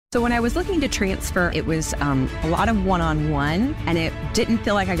So when I was looking to transfer, it was a lot of one-on-one, and it didn't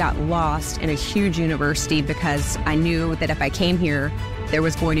feel like I got lost in a huge university because I knew that if I came here, there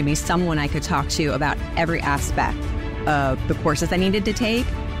was going to be someone I could talk to about every aspect of the courses I needed to take,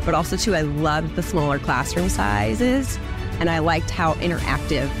 but also too, I loved the smaller classroom sizes, and I liked how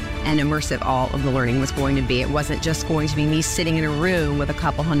interactive and immersive all of the learning was going to be. It wasn't just going to be me sitting in a room with a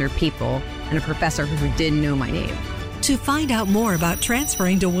couple hundred people and a professor who didn't know my name. To find out more about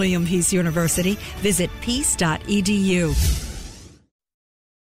transferring to William Peace University, visit peace.edu.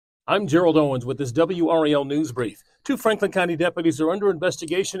 I'm Gerald Owens with this WRAL News Brief. 2 Franklin County deputies are under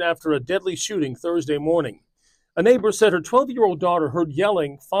investigation after a deadly shooting Thursday morning. A neighbor said her 12-year-old daughter heard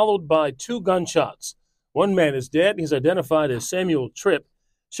yelling followed by 2 gunshots. One man is dead. He's identified as Samuel Tripp.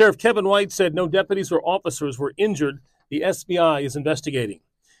 Sheriff Kevin White said no deputies or officers were injured. The SBI is investigating.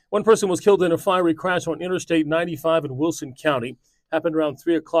 One person was killed in a fiery crash on Interstate 95 in Wilson County. Happened around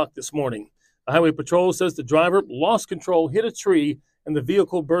 3 o'clock this morning. The Highway Patrol says the driver lost control, hit a tree, and the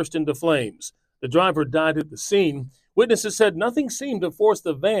vehicle burst into flames. The driver died at the scene. Witnesses said nothing seemed to force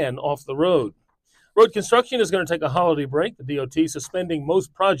the van off the road. Road construction is going to take a holiday break. The DOT suspending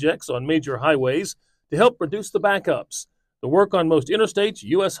most projects on major highways to help reduce the backups. The work on most interstates,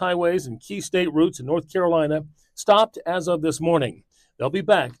 U.S. highways, and key state routes in North Carolina stopped as of this morning. They'll be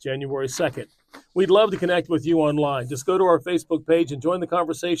back January 2nd. We'd love to connect with you online. Just go to our Facebook page and join the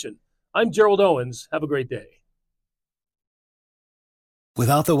conversation. I'm Gerald Owens. Have a great day.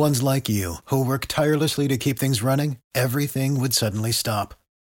 Without the ones like you, who work tirelessly to keep things running, everything would suddenly stop.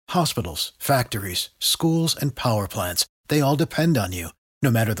 Hospitals, factories, schools, and power plants, they all depend on you.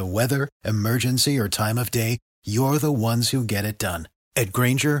 No matter the weather, emergency, or time of day, you're the ones who get it done. At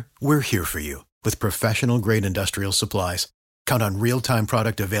Grainger, we're here for you with professional-grade industrial supplies. Count on real-time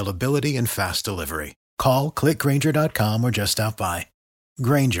product availability and fast delivery. Call, clickgrainger.com, or just stop by.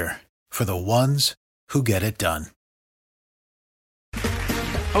 Grainger, for the ones who get it done.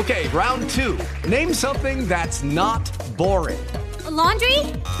 Okay, round 2. Name something that's not boring. A laundry?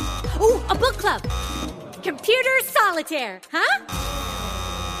 Ooh, a book club. Computer solitaire, huh?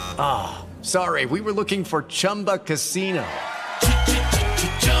 Ah, sorry, we were looking for Chumba Casino.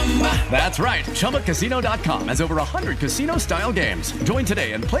 That's right. ChumbaCasino.com has over 100 casino-style games. Join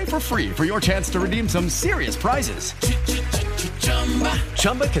today and play for free for your chance to redeem some serious prizes.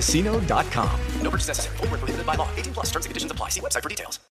 ChumbaCasino.com. No purchase necessary. Void where prohibited by law. 18+ terms and conditions apply. See website for details.